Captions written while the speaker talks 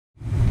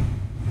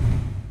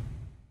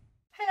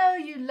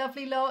you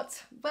lovely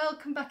lot.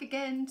 Welcome back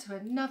again to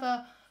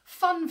another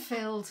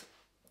fun-filled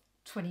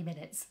 20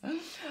 minutes.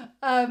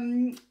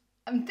 I'm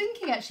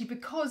thinking actually,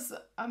 because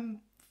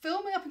I'm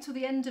filming up until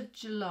the end of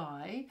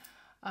July,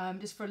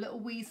 just for a little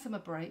wee summer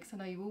break. So I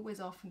know you always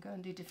off and go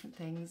and do different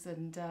things,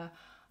 and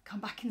come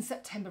back in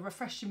September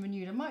refreshed and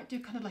renewed. I might do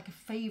kind of like a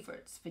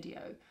favourites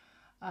video.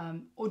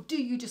 Or do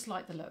you just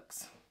like the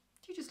looks?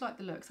 Do you just like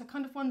the looks? I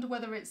kind of wonder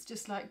whether it's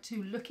just like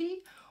too looky,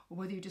 or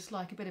whether you just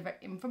like a bit of an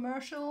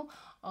infomercial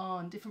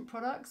on different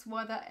products.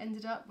 Why that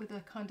ended up with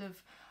a kind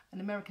of an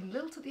American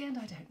lilt at the end,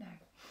 I don't know.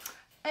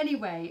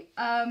 Anyway,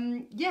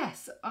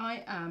 yes,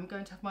 I am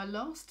going to have my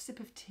last sip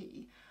of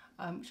tea,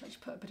 which I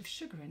actually put a bit of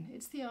sugar in.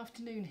 It's the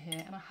afternoon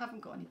here and I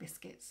haven't got any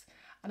biscuits.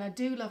 And I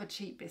do love a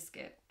cheap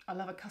biscuit. I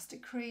love a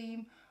custard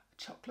cream,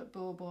 a chocolate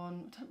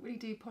bourbon. I don't really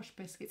do posh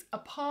biscuits,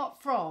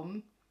 apart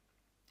from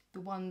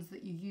the ones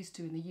that you used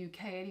to in the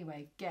UK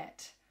anyway,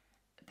 get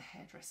at the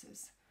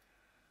hairdressers.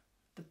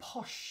 The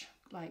posh,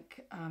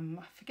 like,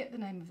 I forget the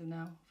name of them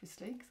now,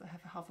 obviously, because I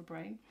have half a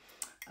brain.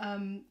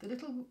 The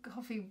little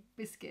coffee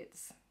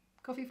biscuits,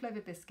 coffee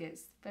flavoured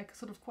biscuits, they're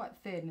sort of quite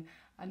thin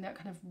and they're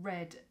kind of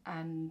red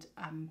and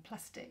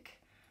plastic.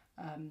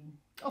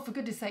 Oh, for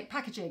goodness sake,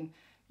 packaging,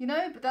 you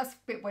know, but that's a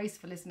bit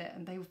wasteful, isn't it?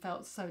 And they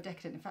felt so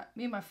decadent. In fact,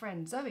 me and my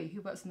friend Zoe,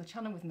 who works on the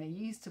channel with me,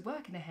 used to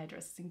work in a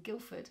hairdresser's in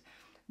Guildford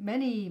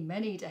many,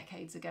 many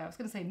decades ago. I was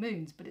going to say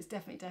moons, but it's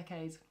definitely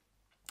decades.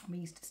 And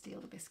we used to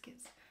steal the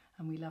biscuits.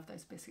 And we love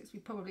those biscuits. We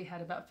probably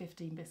had about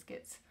 15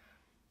 biscuits.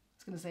 I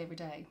was going to say every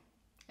day,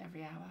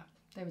 every hour.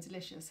 They were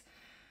delicious.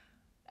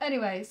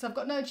 Anyway, so I've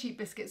got no cheap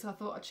biscuits, so I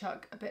thought I'd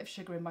chuck a bit of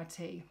sugar in my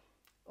tea.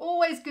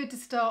 Always good to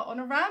start on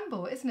a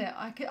ramble, isn't it?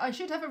 I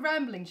should have a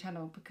rambling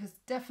channel, because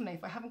definitely,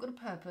 if I haven't got a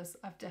purpose,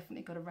 I've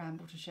definitely got a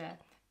ramble to share.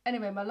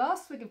 Anyway, my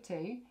last swig of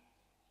tea.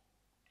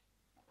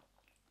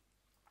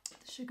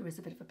 The sugar is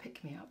a bit of a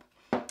pick-me-up.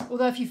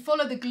 Although if you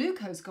follow the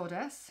glucose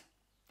goddess,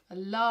 I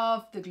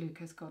love the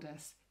glucose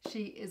goddess.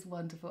 She is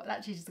wonderful. And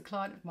actually, she's a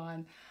client of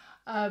mine.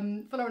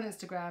 Follow her on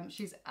Instagram.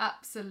 She's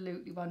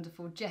absolutely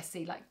wonderful.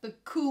 Jessie, like the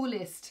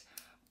coolest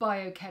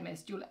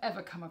biochemist you'll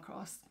ever come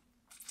across.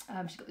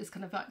 She's got this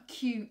kind of like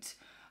cute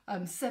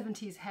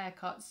 70s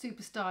haircut,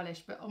 super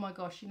stylish, but oh my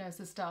gosh, she knows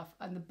her stuff.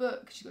 And the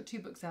book, she's got 2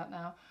 books out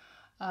now.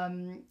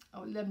 I'm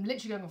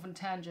literally going off on a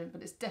tangent,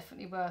 but it's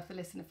definitely worth a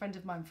listen. A friend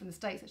of mine from the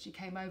States actually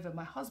came over,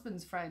 my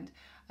husband's friend,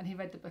 and he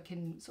read the book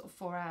in sort of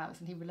 4 hours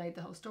and he relayed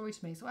the whole story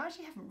to me. So I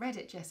actually haven't read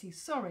it, Jessie,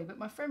 sorry, but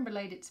my friend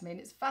relayed it to me and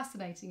it's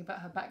fascinating about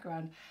her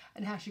background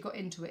and how she got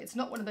into it. It's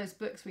not one of those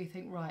books where you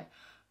think, right,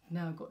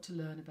 now I've got to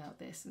learn about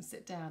this and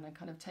sit down and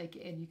kind of take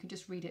it in. You can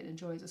just read it and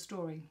enjoy it as a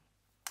story.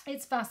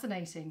 It's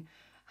fascinating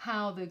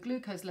how the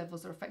glucose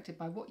levels are affected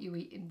by what you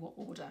eat in what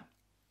order.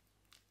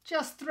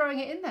 Just throwing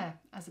it in there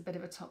as a bit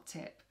of a top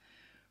tip.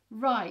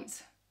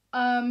 Right,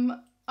 I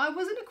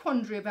was in a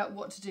quandary about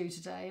what to do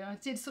today. I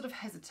did sort of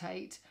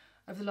hesitate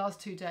over the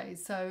last 2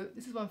 days. So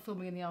this is why I'm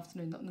filming in the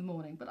afternoon, not in the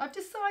morning. But I've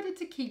decided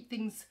to keep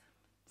things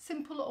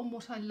simple on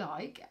what I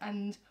like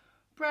and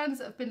brands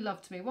that have been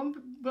loved to me.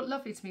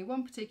 Lovely to me.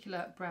 One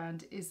particular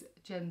brand is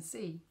GEN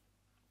SEE.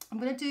 I'm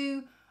going to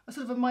do a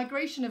sort of a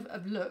migration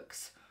of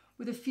looks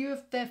with a few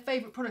of their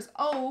favourite products.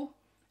 Oh,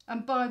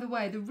 and by the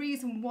way, the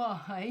reason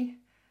why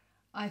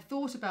I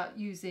thought about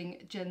using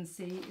GEN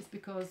SEE is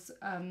because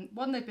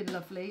 1, they've been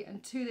lovely,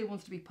 and 2, they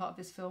wanted to be part of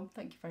this film.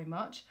 Thank you very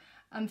much.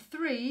 And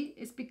 3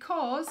 is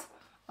because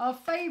our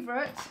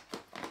favourite,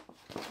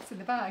 it's in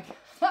the bag.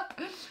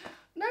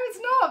 No, it's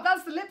not.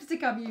 That's the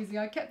lipstick I'm using.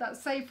 I kept that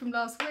saved from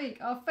last week.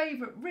 Our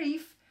favourite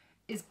Reef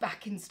is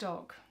back in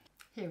stock.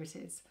 Here it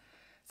is.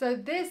 So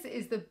this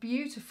is the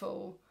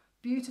beautiful,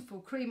 beautiful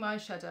cream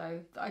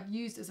eyeshadow that I've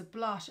used as a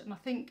blush, and I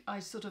think I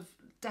sort of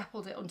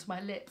dappled it onto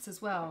my lips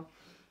as well.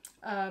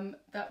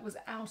 That was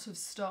out of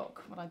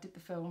stock when I did the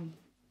film.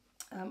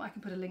 I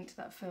can put a link to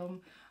that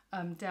film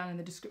down in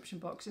the description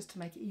box just to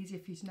make it easier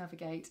for you to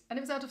navigate. And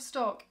it was out of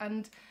stock,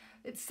 and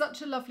it's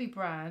such a lovely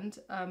brand,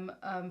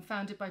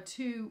 founded by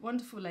 2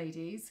 wonderful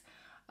ladies.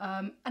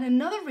 And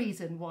another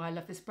reason why I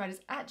love this brand is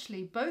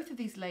actually both of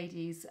these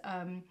ladies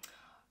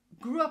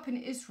grew up in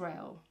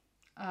Israel.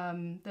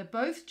 They're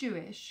both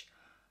Jewish,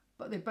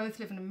 but they both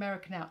live in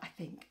America now, I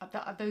think.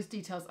 Those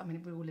details, I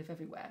mean, we all live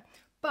everywhere.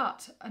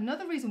 But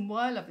another reason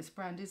why I love this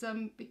brand is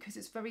because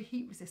it's very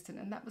heat resistant,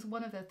 and that was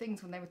one of the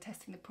things when they were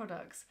testing the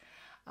products,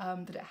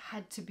 that it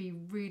had to be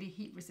really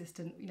heat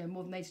resistant, you know,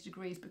 more than 80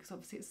 degrees, because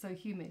obviously it's so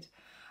humid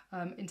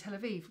in Tel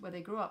Aviv, where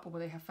they grew up, or where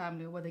they have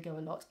family, or where they go a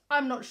lot.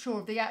 I'm not sure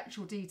of the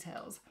actual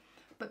details,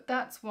 but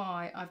that's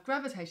why I've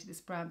gravitated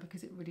this brand,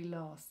 because it really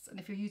lasts.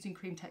 And if you're using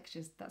cream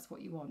textures, that's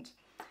what you want.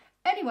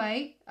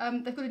 Anyway,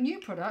 they've got a new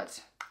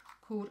product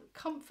called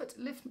Comfort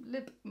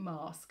Lip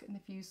Mask, and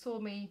if you saw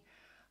me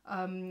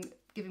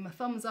giving my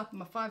thumbs up and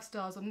my 5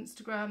 stars on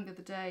Instagram the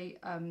other day,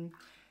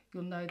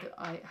 you'll know that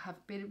I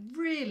have been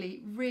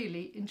really,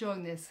 really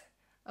enjoying this.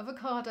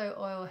 Avocado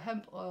oil,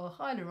 hemp oil,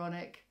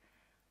 hyaluronic.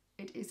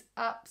 It is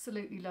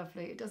absolutely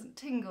lovely. It doesn't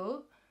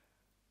tingle.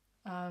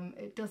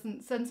 It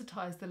doesn't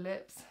sensitize the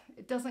lips.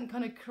 It doesn't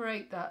kind of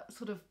create that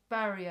sort of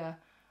barrier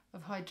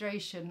of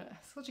hydration.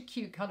 Such a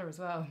cute colour as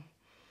well.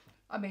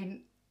 I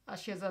mean,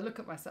 actually, as I look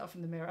at myself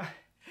in the mirror,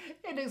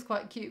 it looks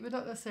quite cute, but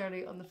not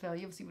necessarily on the film.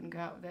 You obviously wouldn't go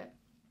out with it.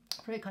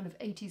 Very kind of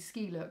 80s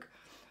ski look.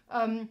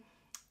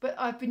 But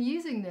I've been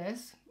using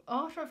this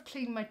after I've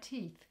cleaned my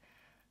teeth,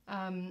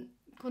 gone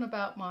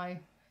about my,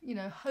 you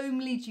know,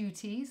 homely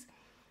duties,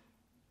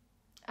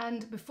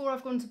 and before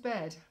I've gone to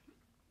bed.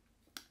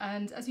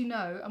 And as you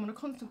know, I'm on a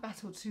constant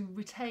battle to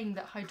retain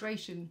that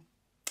hydration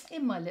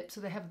in my lips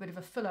so they have a bit of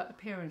a fuller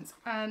appearance.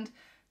 And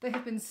they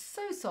have been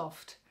so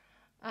soft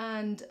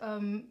and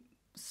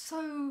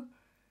so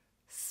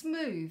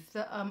smooth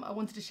that I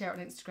wanted to share it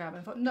on Instagram, and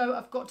I thought, no,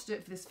 I've got to do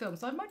it for this film.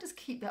 So I might just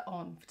keep that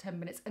on for 10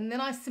 minutes and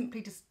then I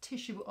simply just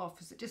tissue it off,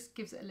 because it just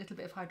gives it a little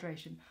bit of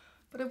hydration.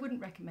 But I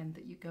wouldn't recommend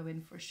that you go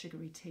in for a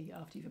sugary tea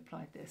after you've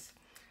applied this.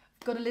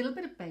 I've got a little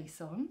bit of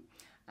base on,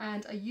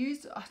 and I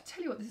used, I'll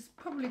tell you what, this has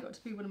probably got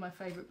to be one of my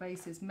favourite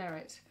bases,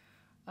 Merit,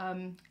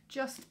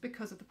 just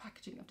because of the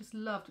packaging. I've just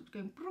loved it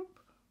going broop,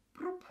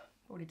 broop,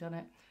 already done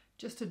it,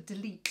 just to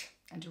delete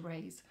and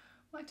erase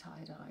my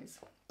tired eyes.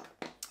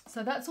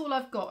 So that's all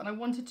I've got, and I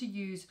wanted to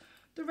use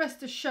the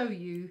rest to show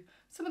you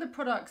some of the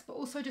products, but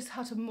also just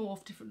how to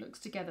morph different looks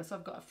together. So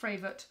I've got a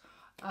favourite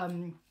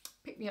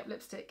Pick Me Up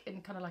lipstick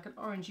in kind of like an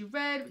orangey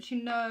red, which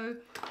you know.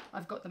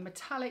 I've got the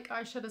metallic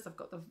eyeshadows, I've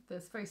got the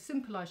very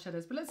simple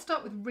eyeshadows, but let's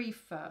start with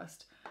Reef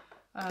first.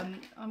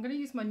 I'm going to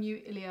use my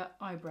new Ilia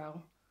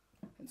eyebrow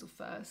pencil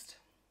first.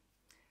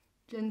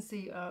 Gen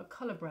SEE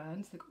colour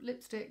brands, they've got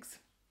lipsticks,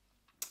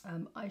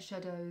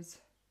 eyeshadows.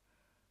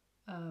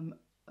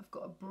 I've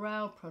got a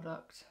brow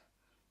product,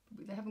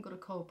 but they haven't got a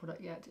kohl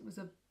product yet. It was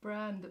a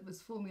brand that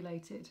was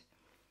formulated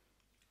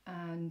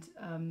and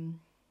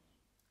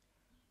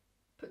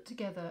put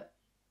together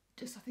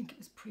just, I think it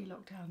was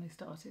pre-lockdown they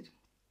started.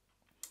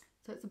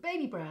 So it's a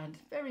baby brand,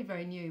 very,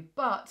 very new,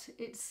 but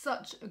it's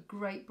such a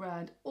great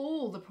brand.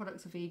 All the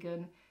products are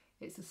vegan,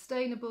 it's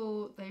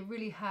sustainable, they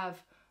really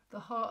have the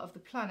heart of the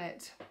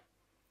planet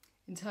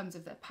in terms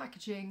of their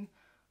packaging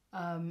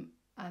and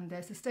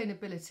their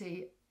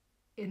sustainability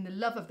in the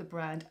love of the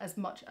brand as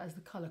much as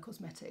the colour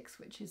cosmetics,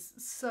 which is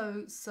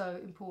so, so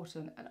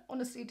important. And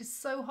honestly, it is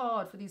so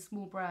hard for these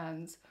small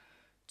brands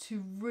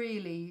to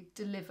really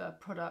deliver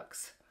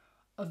products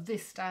of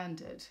this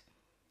standard.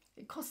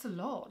 It costs a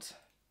lot.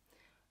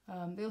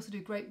 They also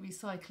do great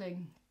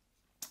recycling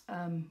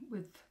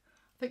with,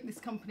 I think this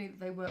company that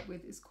they work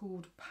with is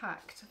called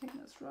Pact. I think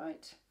that's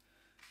right.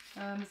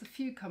 There's a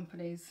few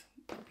companies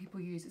that people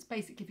use. It's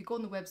basically, if you go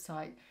on the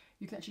website,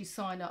 you can actually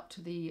sign up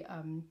to the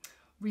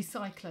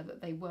recycler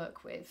that they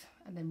work with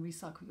and then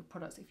recycle your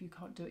products if you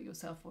can't do it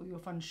yourself or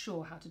you're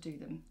unsure how to do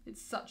them.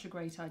 It's such a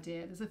great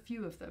idea. There's a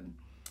few of them.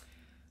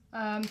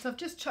 So I've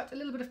just chucked a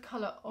little bit of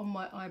colour on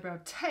my eyebrow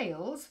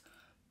tails,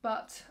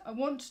 but I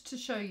want to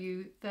show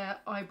you their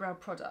eyebrow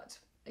product.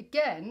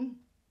 Again,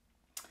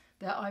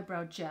 their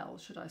eyebrow gel,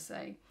 should I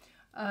say.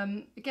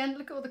 Again,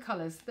 look at all the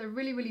colours. They're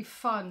really, really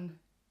fun,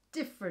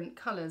 different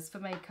colours for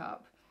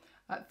makeup.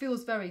 It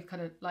feels very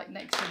kind of like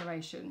next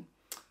generation.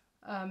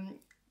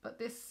 But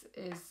this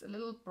is a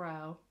little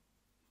brow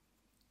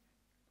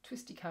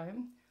twisty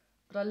comb,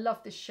 but I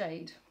love this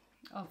shade.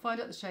 I'll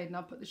find out the shade and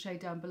I'll put the shade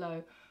down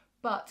below.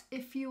 But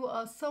if you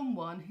are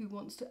someone who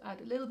wants to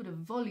add a little bit of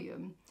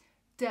volume,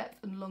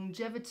 depth and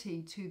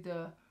longevity to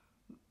the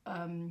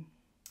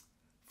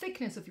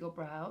thickness of your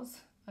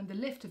brows and the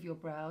lift of your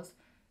brows,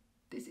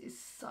 this is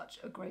such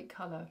a great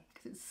colour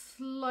because it's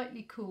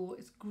slightly cool.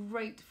 It's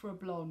great for a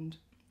blonde.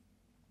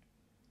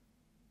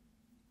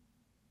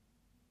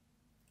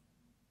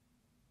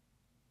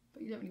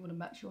 But you don't really want to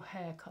match your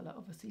hair colour,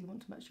 obviously you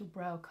want to match your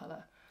brow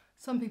colour.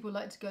 Some people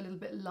like to go a little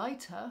bit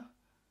lighter.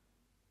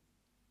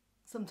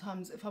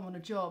 Sometimes if I'm on a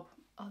job,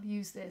 I'll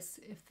use this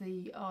if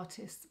the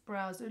artist's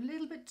brows are a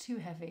little bit too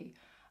heavy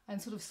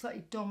and sort of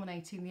slightly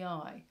dominating the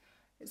eye.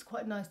 It's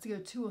quite nice to go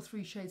 2 or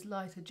 3 shades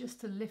lighter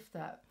just to lift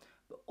that,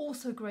 but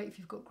also great if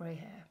you've got grey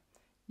hair.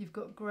 You've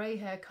got grey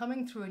hair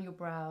coming through in your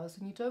brows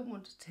and you don't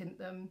want to tint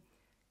them.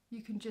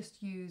 You can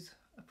just use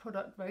a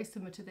product very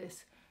similar to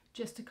this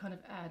just to kind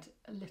of add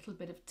a little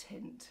bit of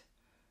tint.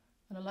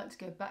 And I like to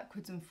go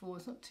backwards and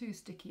forwards, not too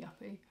sticky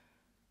uppy.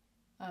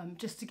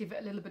 Just to give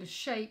it a little bit of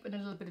shape and a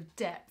little bit of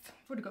depth.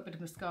 I've already got a bit of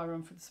mascara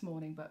on for this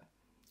morning, but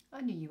I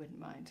knew you wouldn't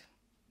mind.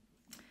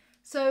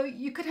 So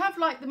you could have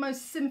like the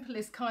most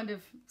simplest kind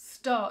of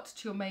start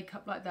to your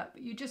makeup like that,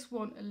 but you just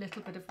want a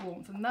little bit of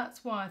warmth. And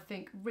that's why I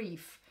think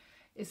Reef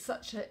is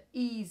such an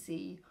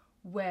easy,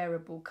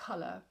 wearable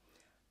colour.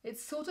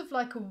 It's sort of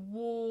like a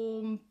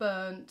warm,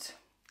 burnt,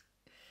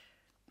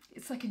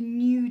 it's like a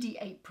nudie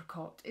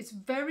apricot. It's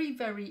very,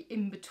 very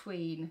in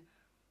between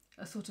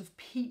a sort of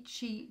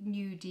peachy,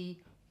 nudie,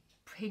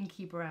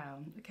 pinky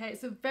brown. Okay,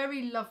 it's a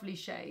very lovely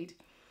shade,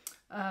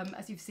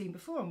 as you've seen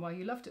before and why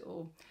you loved it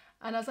all.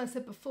 And as I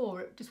said before,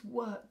 it just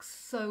works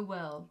so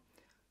well.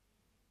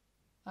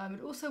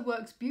 It also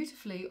works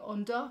beautifully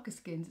on darker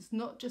skins. It's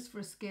not just for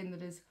a skin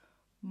that is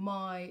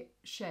my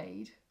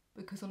shade,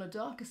 because on a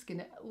darker skin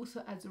it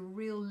also adds a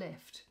real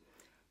lift.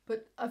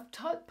 But I've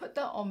put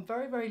that on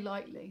very, very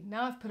lightly.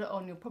 Now I've put it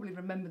on, you'll probably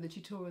remember the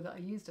tutorial that I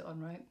used it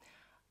on, right?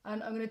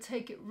 And I'm going to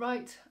take it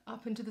right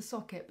up into the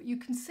socket. But you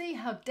can see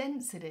how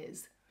dense it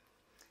is.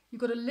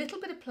 You've got a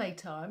little bit of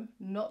playtime,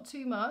 not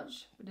too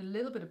much, but a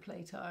little bit of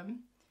playtime.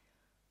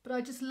 But I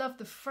just love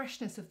the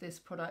freshness of this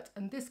product,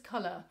 and this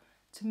colour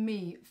to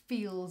me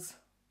feels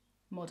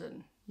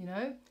modern, you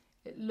know?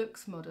 It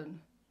looks modern.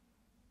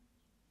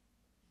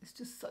 It's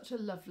just such a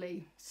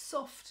lovely,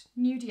 soft,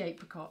 nudie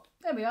apricot.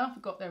 There we are,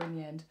 we got there in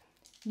the end.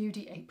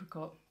 Nudie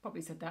apricot.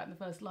 Probably said that in the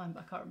first line, but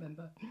I can't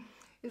remember.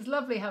 It's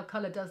lovely how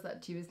colour does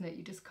that to you, isn't it?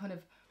 You just kind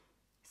of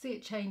see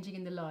it changing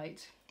in the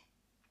light.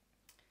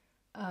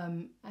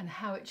 And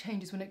how it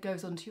changes when it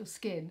goes onto your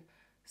skin.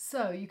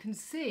 So you can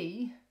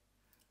see,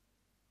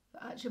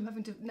 actually I'm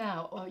having to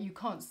now, or you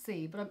can't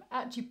see, but I'm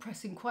actually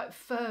pressing quite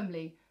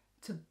firmly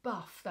to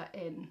buff that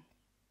in.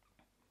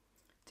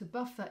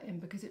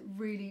 Because it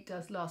really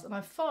does last. And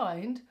I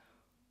find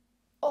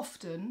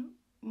often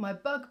my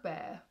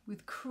bugbear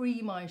with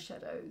cream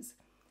eyeshadows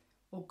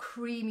or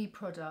creamy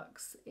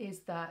products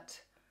is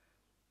that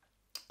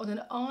on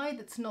an eye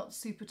that's not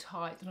super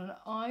tight and on an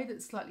eye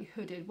that's slightly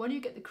hooded, when you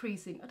get the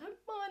creasing, I don't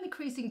mind the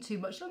creasing too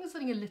much, as long as it's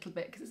only a little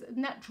bit, because it's a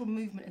natural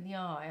movement in the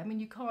eye. I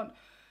mean,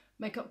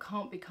 makeup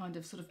can't be kind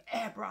of sort of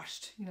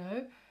airbrushed, you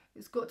know.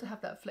 It's got to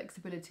have that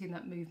flexibility and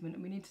that movement,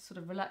 and we need to sort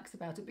of relax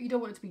about it, but you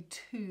don't want it to be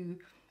too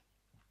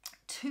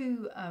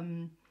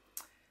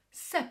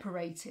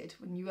separated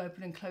when you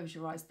open and close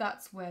your eyes.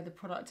 That's where the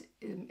product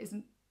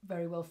isn't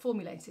very well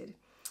formulated.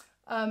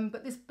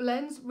 But this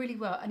blends really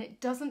well, and it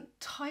doesn't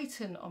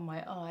tighten on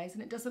my eyes,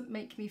 and it doesn't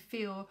make me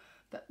feel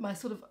that my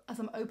sort of, as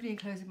I'm opening and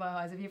closing my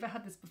eyes, have you ever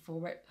had this before,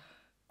 where it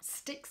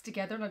sticks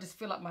together and I just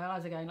feel like my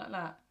eyes are going like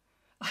that?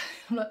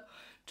 I'm like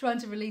trying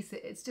to release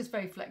it. It's just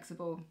very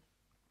flexible.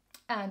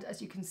 And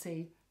as you can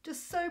see,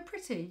 just so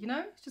pretty, you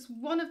know? It's just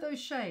one of those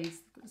shades.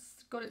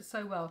 It's got it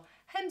so well.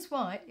 Hence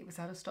why it was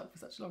out of stock for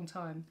such a long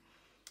time.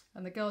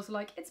 And the girls were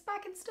like, it's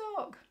back in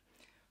stock.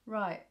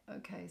 Right,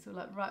 okay, so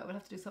like, right, we'll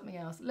have to do something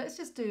else. Let's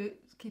just do,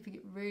 keeping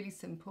it really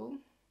simple.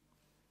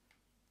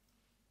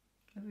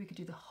 Maybe we could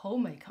do the whole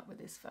makeup with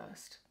this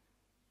first.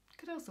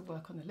 Could also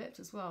work on the lips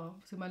as well.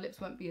 So my lips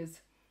won't be as,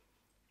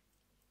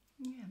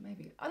 yeah,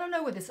 maybe. I don't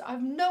know with this. I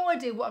have no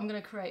idea what I'm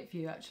going to create for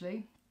you,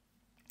 actually.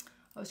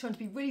 I was trying to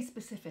be really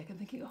specific and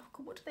thinking, oh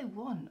God, what do they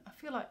want? I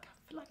feel like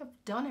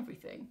I've done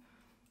everything.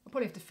 I'll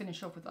probably have to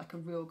finish off with like a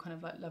real kind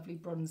of like lovely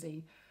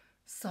bronzy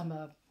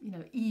summer, you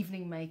know,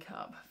 evening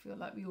makeup. I feel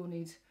like we all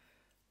need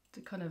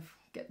to kind of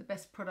get the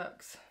best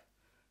products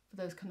for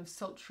those kind of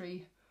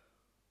sultry.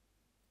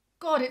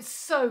 God, it's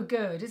so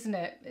good, isn't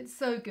it? It's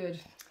so good.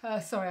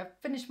 Sorry, I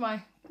finished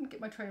didn't get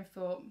my train of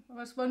thought. I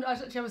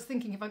was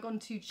thinking if I'd gone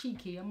too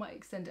cheeky, I might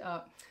extend it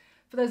up.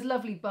 For those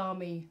lovely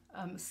balmy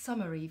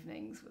summer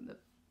evenings when the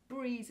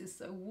breeze is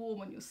so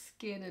warm on your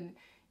skin and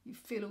you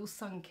feel all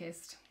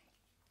sun-kissed.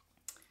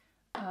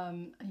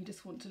 And you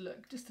just want to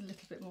look just a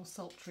little bit more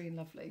sultry and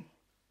lovely.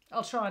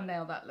 I'll try and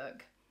nail that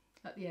look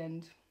at the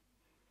end.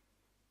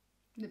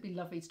 It'd be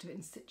lovely to do it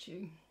in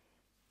situ.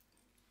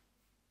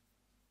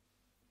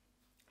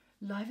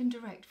 Live and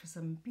direct for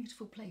some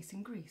beautiful place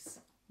in Greece,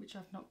 which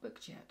I've not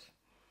booked yet.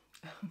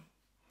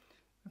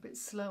 A bit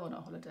slow on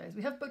our holidays.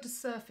 We have booked a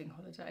surfing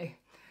holiday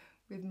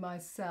with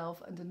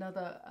myself and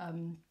another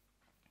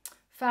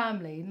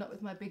family, not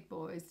with my big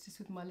boys, just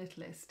with my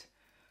littlest.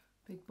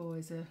 Big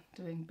boys are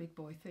doing big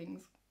boy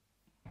things.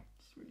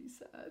 It's really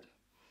sad.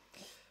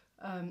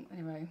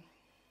 Anyway,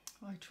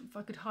 if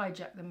I could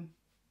hijack them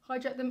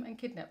and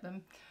kidnap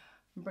them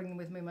and bring them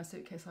with me in my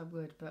suitcase, I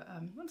would. But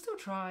I'm still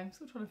trying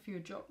to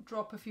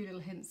drop a few little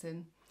hints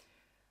in.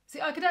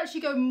 See, I could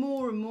actually go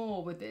more and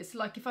more with this.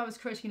 Like if I was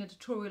creating a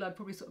tutorial, I'd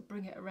probably sort of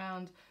bring it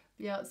around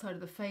the outside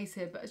of the face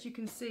here. But as you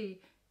can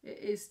see, it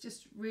is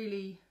just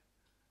really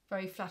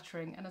very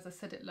flattering. And as I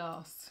said, it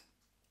lasts.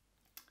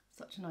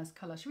 Such a nice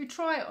colour. Should we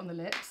try it on the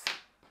lips?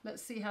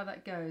 Let's see how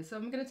that goes. So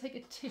I'm going to take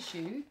a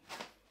tissue.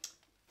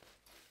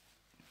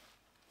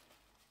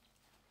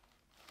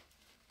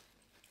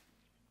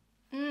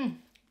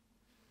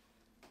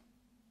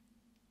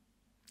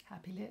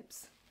 Happy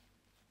lips.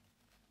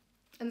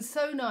 And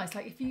so nice,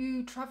 like if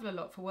you travel a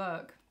lot for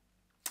work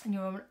and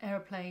you're on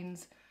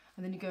aeroplanes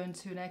and then you go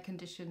into an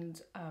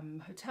air-conditioned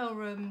hotel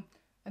room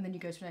and then you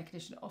go to an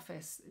air-conditioned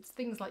office, it's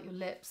things like your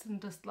lips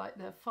and just like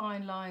the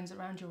fine lines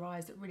around your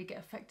eyes that really get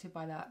affected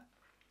by that.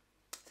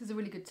 This is a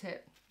really good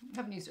tip. I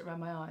haven't used it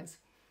around my eyes,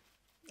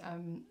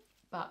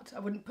 but I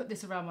wouldn't put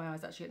this around my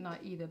eyes actually at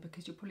night either,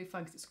 because you'll probably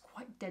find, because it's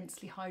quite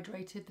densely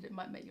hydrated, that it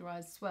might make your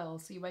eyes swell,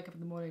 so you wake up in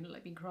the morning and look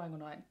like you've been crying all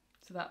night.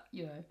 So that,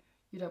 you know,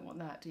 you don't want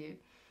that, do you?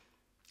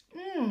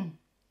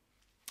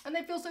 And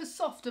they feel so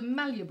soft and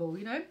malleable,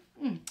 you know?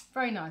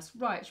 Very nice.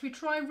 Right, should we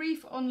try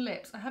Reef on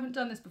lips? I haven't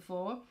done this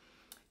before.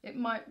 It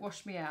might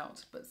wash me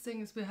out, but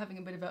seeing as we're having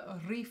a bit of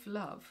a Reef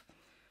love,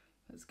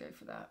 let's go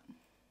for that.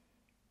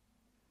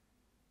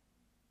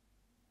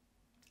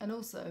 And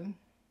also,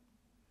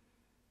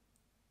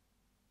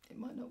 it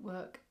might not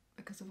work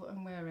because of what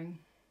I'm wearing.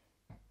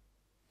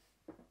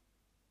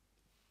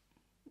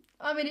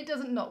 I mean, it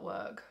doesn't not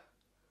work.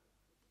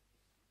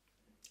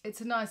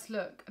 it's a nice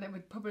look, and it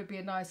would probably be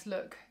a nice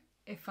look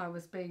if I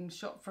was being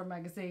shot for a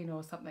magazine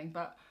or something,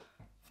 but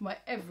for my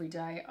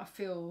everyday, I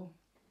feel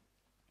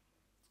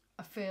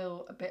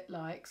a bit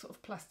like sort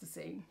of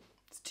plasticine.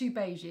 It's too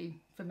beigey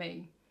for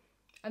me.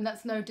 And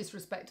that's no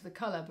disrespect to the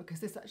colour, because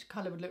this actual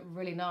colour would look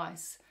really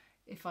nice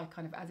if I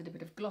kind of added a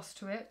bit of gloss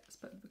to it. Let's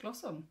put the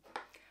gloss on.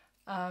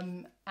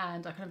 And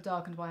I kind of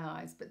darkened my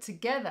eyes. But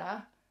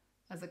together,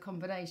 as a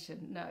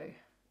combination, no.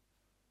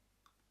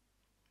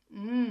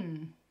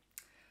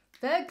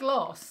 Their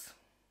gloss,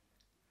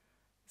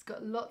 it's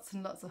got lots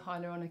and lots of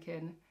hyaluronic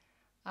in.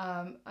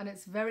 And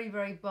it's very,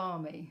 very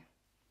balmy.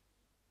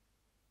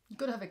 You've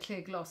got to have a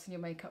clear gloss in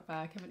your makeup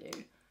bag, haven't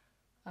you?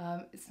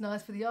 It's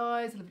nice for the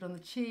eyes, a little bit on the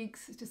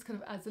cheeks. It just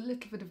kind of adds a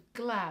little bit of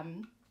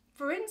glam.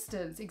 For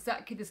instance,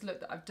 exactly this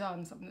look that I've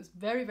done, something that's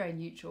very, very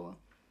neutral.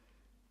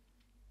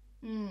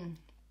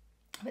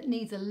 It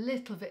needs a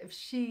little bit of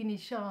sheeny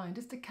shine,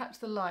 just to catch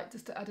the light,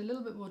 just to add a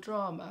little bit more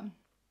drama.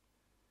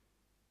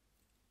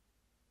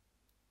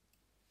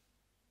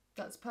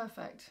 That's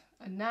perfect.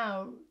 And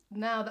now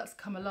that's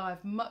come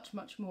alive much,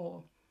 much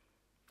more.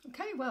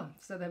 Okay, well,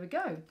 so there we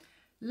go.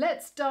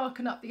 Let's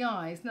darken up the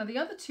eyes. Now the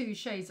other two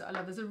shades that I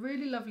love, there's a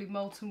really lovely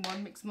molten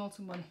one, mixed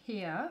molten one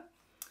here.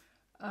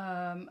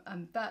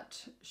 And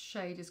that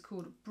shade is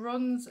called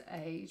Bronze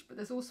Age, but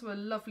there's also a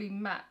lovely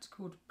matte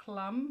called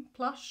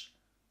Plush.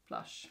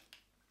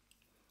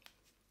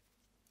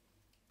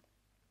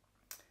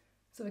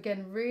 So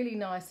again, really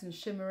nice and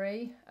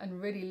shimmery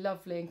and really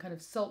lovely and kind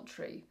of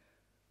sultry.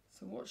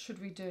 So what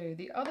should we do?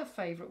 The other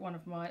favourite one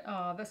of mine,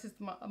 this is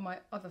my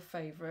other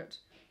favourite,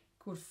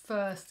 called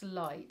First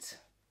Light.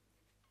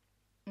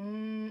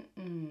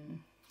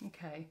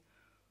 Okay,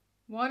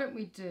 why don't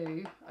we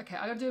do, okay,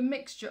 I'm going to do a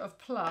mixture of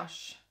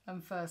Plush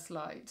and First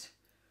Light.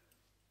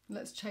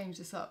 Let's change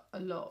this up a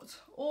lot.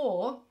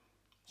 Or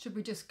should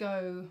we just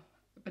go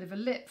a bit of a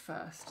lip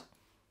first?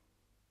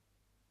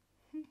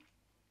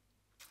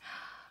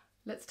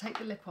 Let's take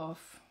the lip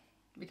off.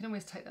 We can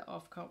always take that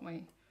off, can't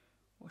we?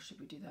 Or should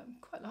we do that? I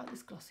quite like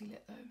this glossy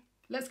lip though.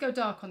 Let's go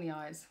dark on the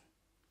eyes.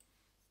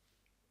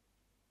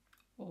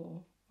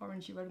 Or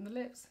orangey red on the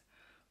lips.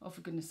 Oh,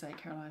 for goodness sake,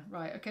 Caroline.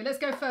 Right, okay, let's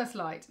go First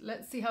Light.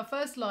 Let's see how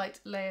First Light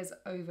layers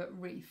over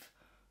Reef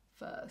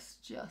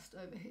first, just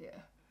over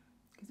here.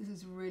 Because this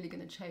is really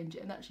going to change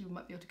it, and actually we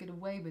might be able to get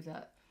away with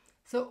that.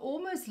 So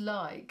almost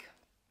like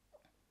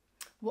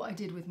what I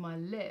did with my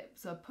lip.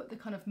 So I put the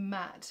kind of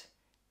matte,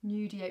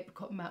 nudie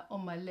apricot matte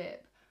on my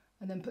lip,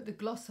 and then put the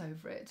gloss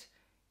over it,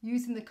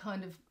 using the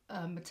kind of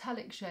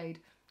metallic shade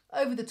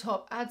over the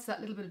top, adds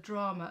that little bit of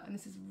drama, and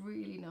this is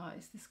really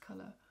nice, this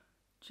colour,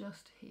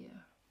 just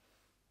here.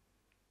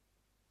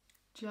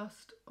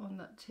 Just on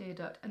that tear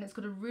duct, and it's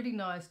got a really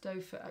nice doe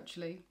foot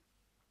actually,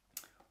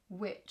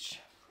 which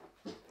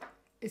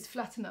is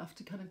flat enough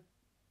to kind of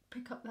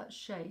pick up that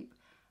shape,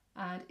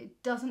 and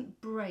it doesn't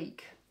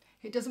break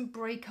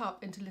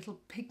up into little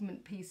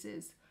pigment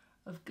pieces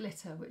of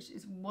glitter, which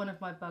is one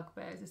of my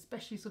bugbears,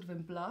 especially sort of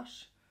in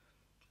blush.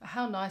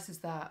 How nice is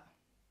that?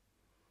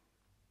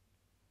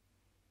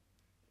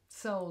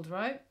 Sold,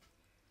 right?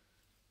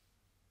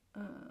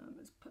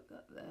 Let's put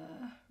that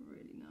there,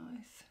 really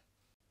nice.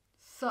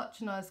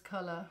 Such a nice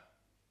colour.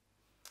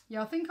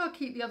 Yeah, I think I'll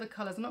keep the other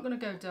colours. I'm not going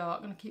to go dark.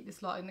 I'm going to keep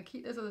this light. I'm going to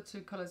keep those other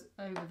two colours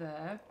over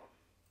there.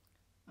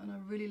 And I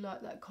really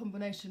like that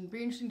combination.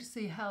 Be interesting to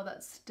see how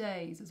that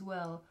stays as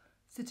well,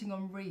 sitting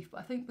on Reef. But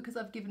I think because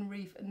I've given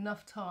Reef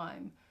enough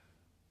time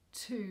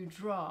to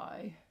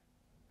dry,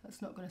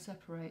 that's not going to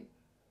separate.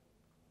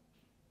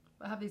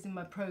 I have these in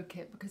my pro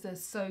kit because they're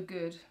so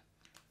good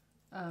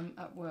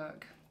at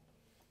work.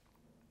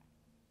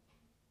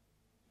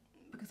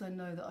 Because I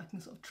know that I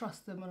can sort of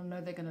trust them, and I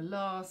know they're going to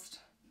last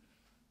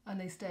and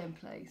they stay in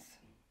place.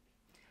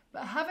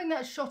 But having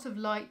that shot of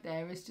light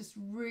there is just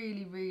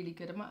really, really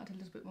good. I might add a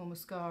little bit more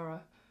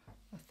mascara,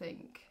 I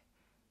think.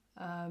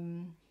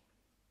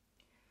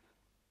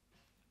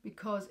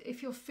 Because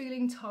if you're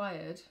feeling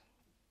tired,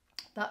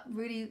 that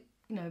really,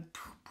 you know,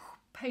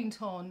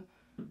 paint on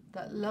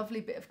that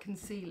lovely bit of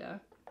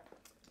concealer,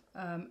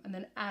 and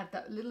then add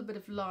that little bit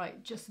of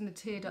light just in the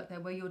tear duct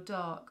there where you're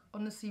dark,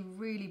 honestly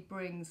really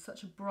brings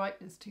such a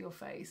brightness to your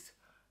face.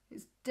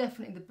 It's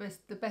definitely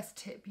the best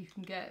tip you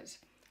can get,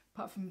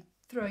 apart from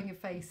throwing your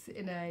face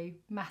in a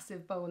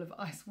massive bowl of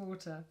ice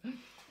water.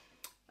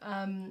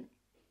 So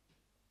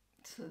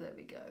there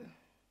we go.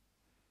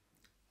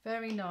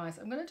 Very nice.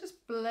 I'm going to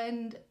just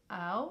blend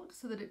out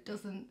so that it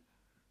doesn't,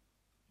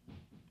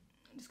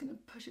 I'm just going to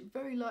push it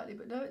very lightly,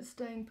 but no, it's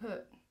staying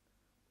put.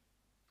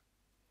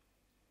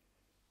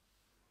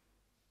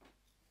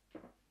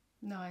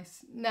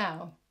 Nice.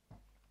 Now,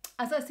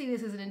 as I see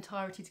this as an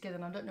entirety together,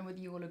 and I don't know whether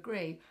you all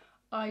agree,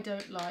 I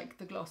don't like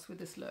the gloss with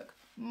this look.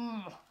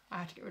 I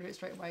had to get rid of it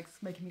straight away because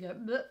it's making me go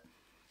bleh.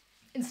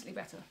 Instantly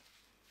better.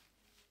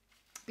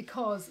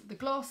 Because the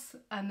gloss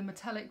and the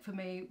metallic for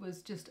me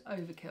was just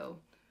overkill.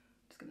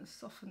 I'm just going to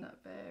soften that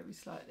very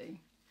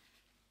slightly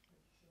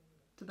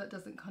so that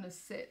doesn't kind of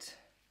sit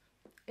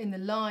in the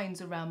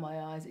lines around my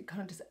eyes. It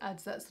kind of just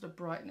adds that sort of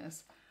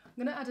brightness. I'm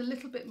I'm going to add a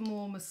little bit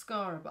more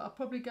mascara, but I'll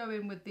probably go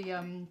in with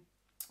the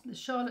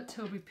Charlotte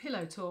Tilbury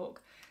Pillow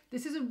Talk.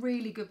 This is a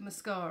really good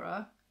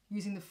mascara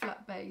using the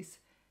flat base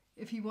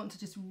if you want to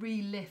just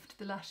relift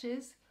the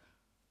lashes,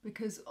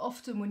 because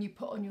often when you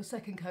put on your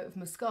second coat of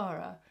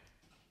mascara,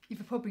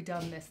 you've probably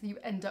done this, and you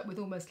end up with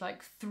almost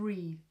like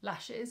 3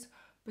 lashes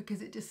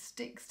because it just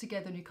sticks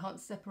together and you can't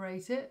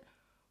separate it.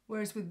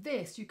 Whereas with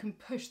this, you can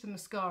push the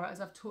mascara, as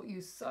I've taught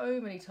you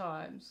so many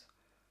times,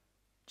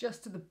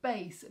 just to the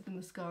base of the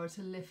mascara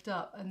to lift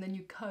up, and then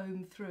you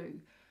comb through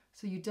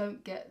so you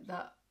don't get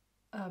that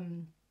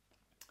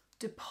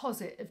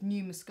deposit of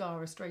new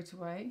mascara straight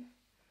away.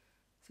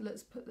 So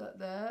let's put that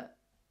there,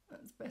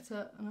 that's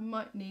better. And I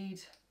might need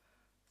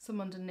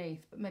some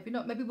underneath, but maybe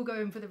not. Maybe we'll go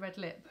in for the red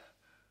lip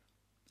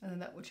and then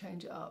that will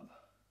change it up.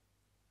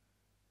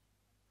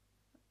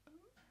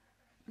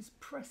 Just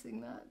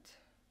pressing that.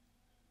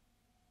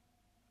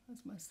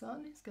 That's my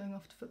son, he's going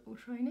off to football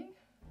training.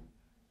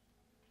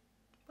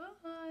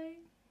 Bye.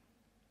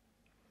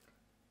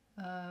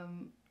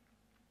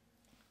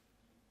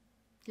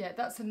 Yeah,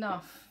 that's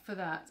enough for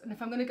that. And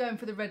if I'm going to go in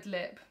for the red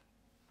lip,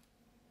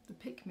 the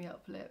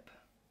pick-me-up lip,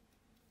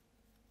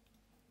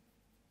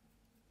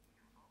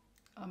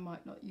 I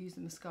might not use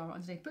the mascara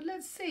underneath, but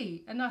let's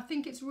see. And I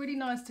think it's really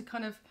nice to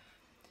kind of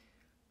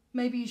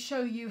maybe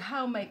show you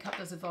how makeup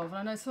does evolve. And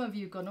I know some of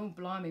you have gone, oh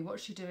blimey,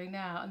 what's she doing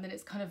now? And then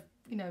it's kind of,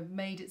 you know,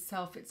 made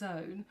itself its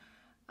own.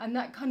 And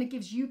that kind of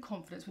gives you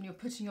confidence when you're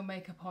putting your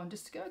makeup on,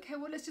 just to go, okay,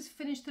 well, let's just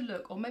finish the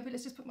look, or maybe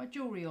let's just put my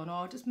jewellery on, or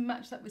I'll just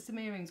match that with some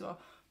earrings, or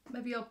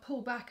maybe I'll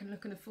pull back and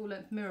look in a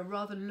full-length mirror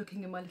rather than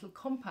looking in my little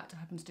compact I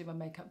happen to do my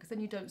makeup, because then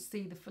you don't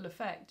see the full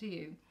effect, do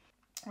you?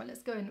 Right,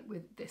 let's go in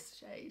with this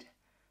shade.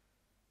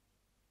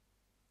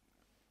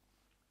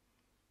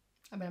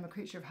 I mean, I'm a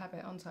creature of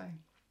habit, aren't I?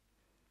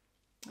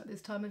 At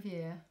this time of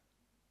year,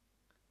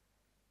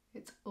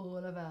 it's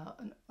all about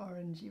an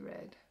orangey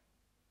red.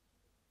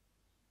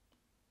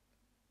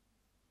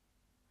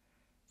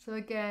 So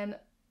again,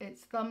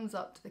 it's thumbs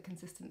up to the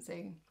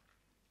consistency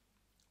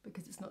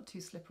because it's not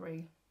too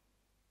slippery.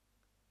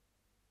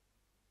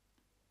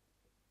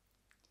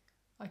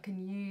 I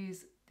can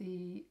use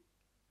the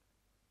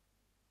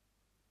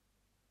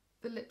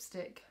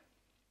lipstick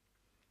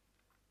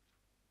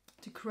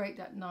to create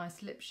that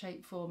nice lip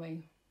shape for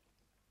me.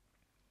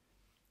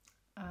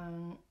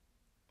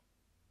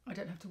 I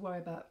don't have to worry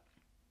about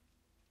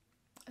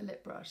a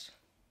lip brush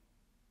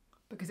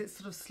because it's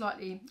sort of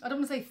slightly, I don't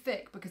want to say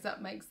thick because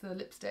that makes the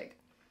lipstick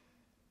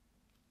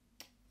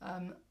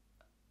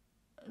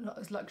not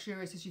as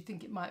luxurious as you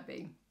think it might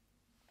be,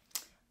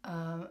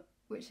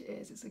 which it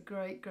is. It's a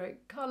great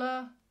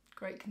colour,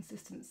 great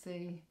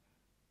consistency,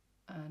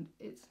 and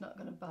it's not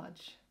going to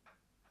budge,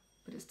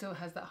 but it still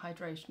has that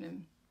hydration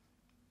in.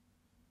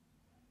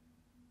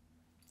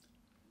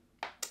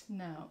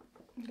 Now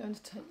I'm going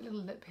to take a little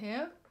lip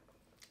here,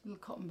 a little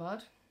cotton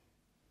bud,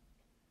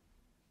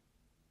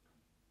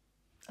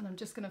 and I'm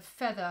just going to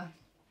feather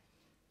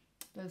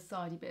those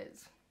sidey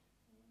bits.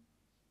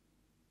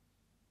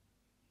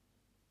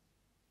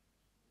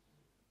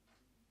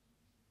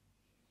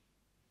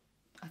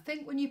 I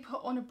think when you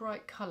put on a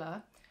bright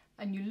colour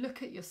and you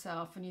look at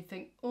yourself and you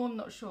think, oh, I'm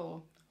not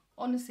sure,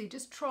 honestly,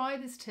 just try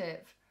this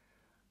tip.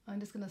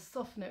 I'm just going to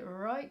soften it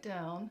right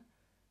down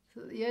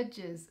so that the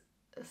edges,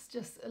 it's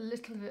just a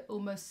little bit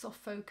almost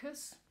soft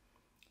focus,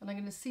 and I'm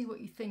going to see what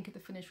you think of the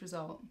finished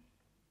result.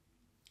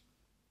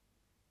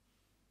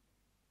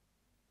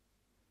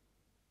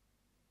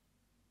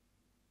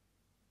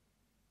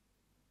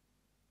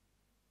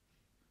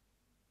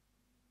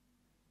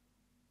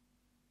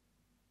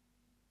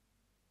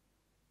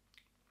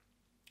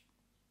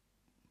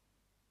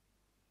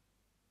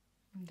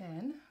 And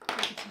then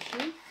take a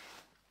tissue.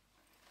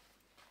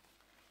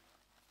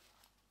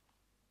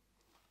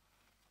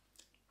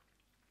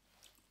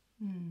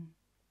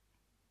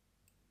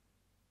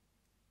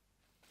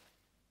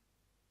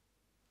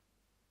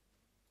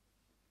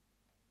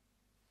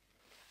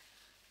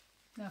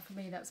 Now for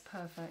me that's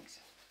perfect.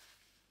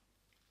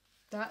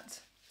 That,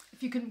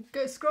 if you can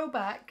go scroll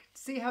back,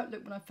 see how it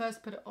looked when I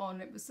first put it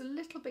on, it was a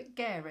little bit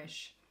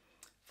garish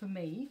for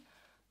me.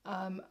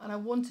 And I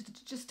wanted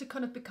it just to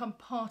kind of become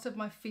part of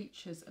my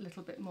features a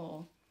little bit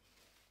more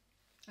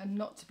and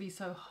not to be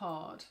so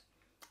hard.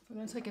 So I'm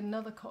going to take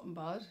another cotton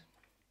bud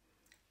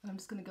and I'm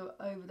just going to go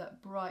over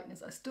that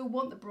brightness. I still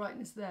want the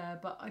brightness there,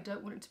 but I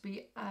don't want it to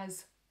be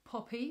as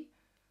poppy,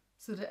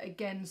 so that it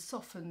again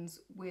softens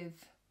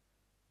with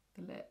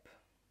the lip.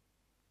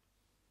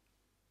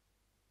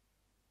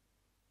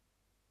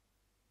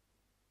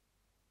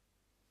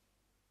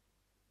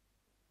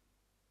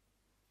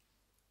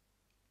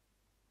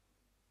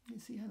 You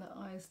see how that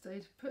eye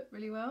stayed put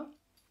really well.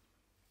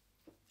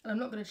 And I'm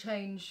not going to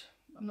change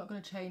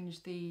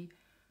the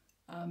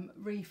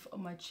reef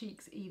on my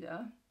cheeks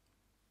either.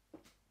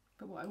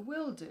 But what I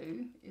will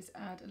do is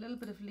add a little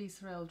bit of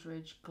Lisa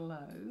Eldridge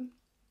Glow,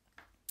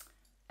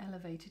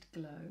 Elevated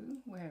Glow.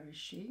 Where is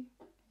she?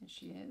 Here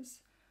she is.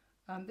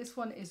 This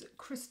one is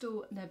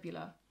Crystal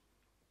Nebula,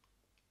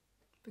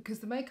 because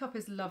the makeup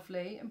is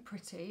lovely and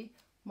pretty,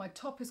 My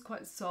top is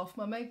quite soft.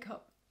 My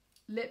makeup,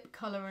 lip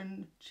colour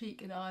and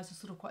cheek and eyes are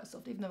sort of quite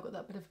soft, even though I've got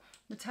that bit of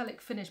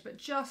metallic finish, but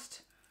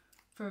just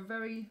for a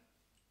very,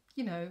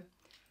 you know,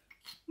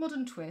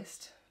 modern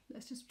twist,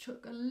 let's just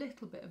chuck a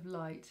little bit of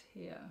light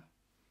here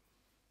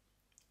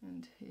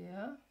and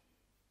here.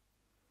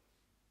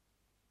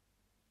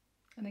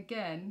 And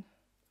again,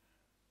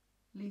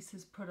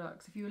 Lisa's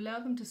products, if you allow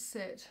them to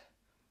sit,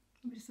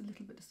 maybe just a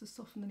little bit just to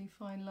soften any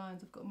fine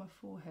lines I've got on my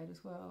forehead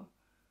as well.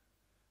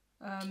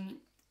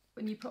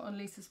 When you put on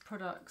Lisa's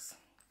products,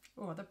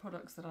 or other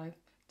products that I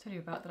tell you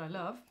about that I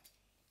love,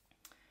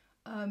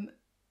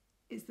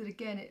 is that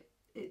again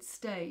it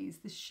stays,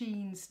 the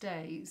sheen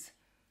stays.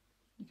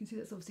 You can see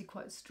that's obviously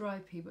quite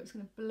stripy, but it's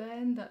going to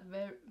blend that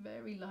very,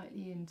 very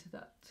lightly into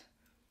that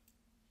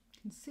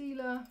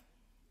concealer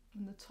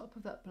and the top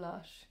of that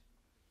blush.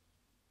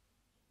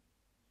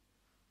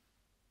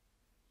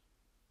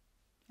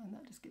 And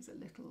that just gives a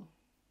little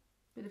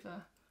bit of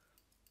a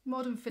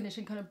modern finish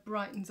and kind of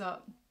brightens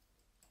up,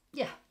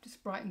 yeah,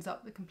 just brightens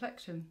up the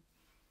complexion.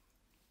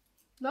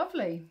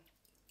 Lovely.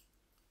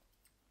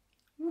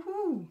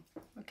 Woohoo!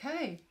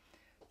 Okay,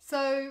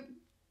 so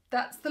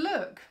that's the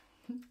look.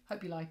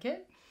 Hope you like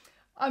it.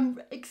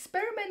 I'm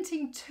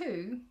experimenting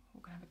too.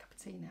 We're gonna have a cup of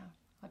tea now.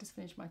 I just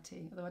finished my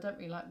tea, although I don't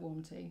really like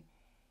warm tea.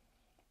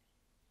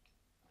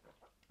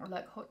 I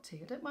like hot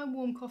tea. I don't mind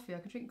warm coffee. I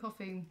can drink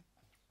coffee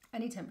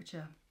any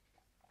temperature.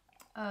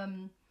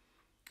 But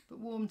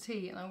warm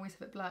tea, and I always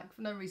have it black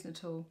for no reason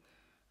at all.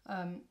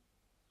 But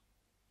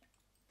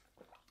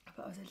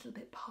I was a little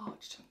bit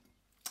parched.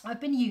 I've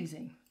been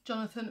using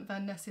Jonathan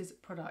Van Ness's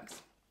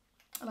products,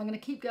 and I'm going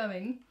to keep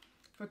going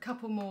for a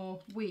couple more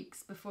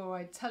weeks before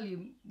I tell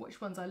you which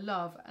ones I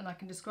love and I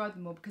can describe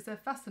them all, because they're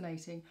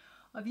fascinating.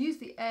 I've used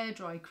the air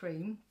dry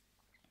cream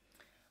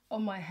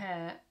on my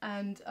hair,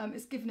 and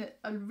it's given it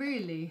a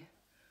really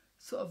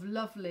sort of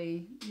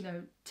lovely, you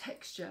know,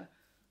 texture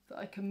that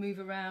I can move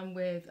around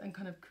with and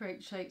kind of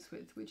create shapes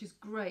with, which is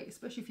great,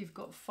 especially if you've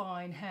got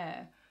fine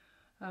hair.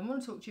 I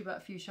want to talk to you about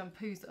a few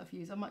shampoos that I've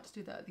used. I might just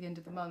do that at the end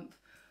of the month,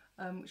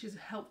 which has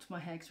helped my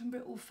hair. Because remember,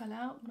 it all fell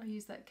out when I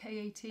used that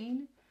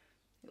K18.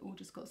 It all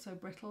just got so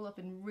brittle. I've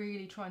been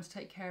really trying to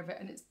take care of it,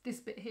 and it's this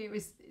bit here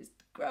is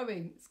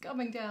growing. It's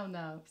coming down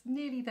now. It's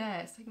nearly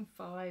there. It's taken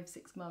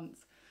 5-6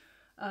 months.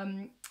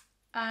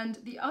 And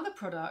the other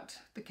product,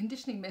 the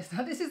conditioning mist.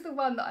 Now this is the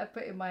one that I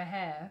put in my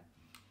hair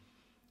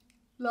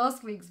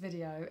last week's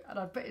video, and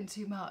I put in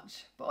too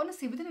much. But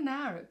honestly, within an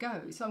hour it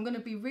goes. So I'm going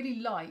to be really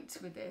light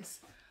with this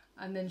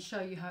and then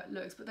show you how it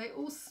looks. But they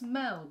all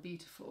smell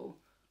beautiful.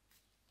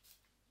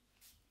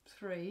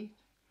 3.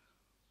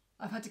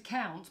 I've had to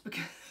count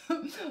because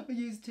I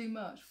used too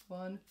much.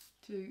 1,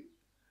 2,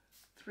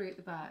 3 at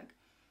the back.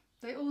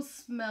 They all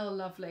smell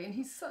lovely, and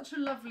he's such a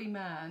lovely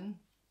man.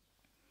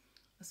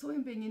 I saw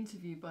him being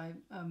interviewed by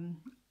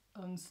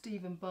on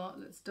Stephen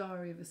Bartlett's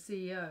Diary of a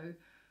CEO,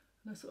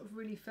 and I sort of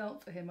really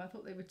felt for him. I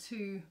thought they were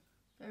two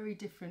very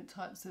different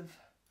types of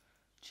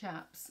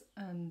chaps,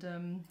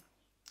 and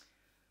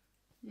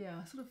yeah,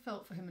 I sort of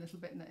felt for him a little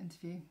bit in that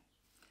interview.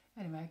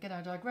 Anyway, again,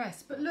 I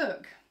digress. But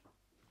look,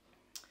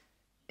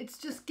 it's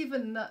just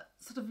given that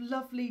sort of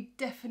lovely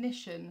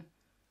definition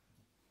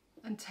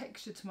and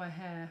texture to my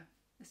hair.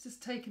 It's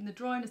just taken the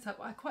dryness up.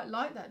 I quite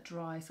like that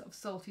dry, sort of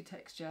salty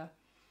texture.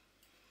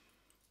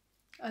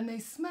 And they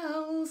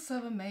smell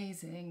so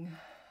amazing.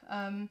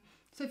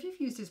 So if you've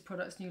used his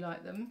products and you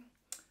like them,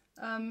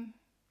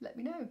 let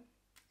me know.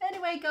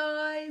 Anyway,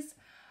 guys,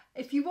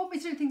 if you want me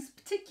to do anything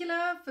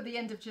particular for the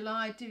end of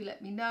July, do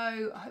let me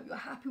know. I hope you're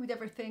happy with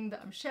everything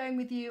that I'm sharing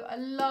with you. I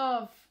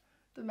love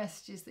the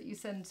messages that you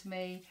send to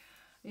me,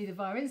 either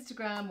via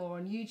Instagram or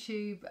on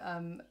YouTube,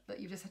 that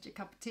you've just had your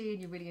cup of tea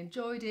and you really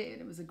enjoyed it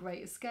and it was a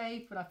great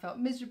escape, and I felt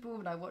miserable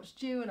and I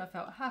watched you and I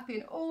felt happy,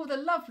 and all the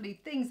lovely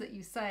things that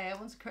you say. I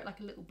want to create like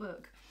a little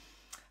book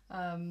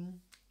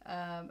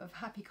of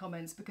happy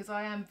comments, because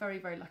I am very,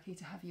 very lucky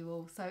to have you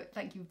all. So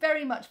thank you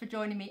very much for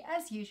joining me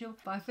as usual.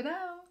 Bye for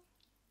now.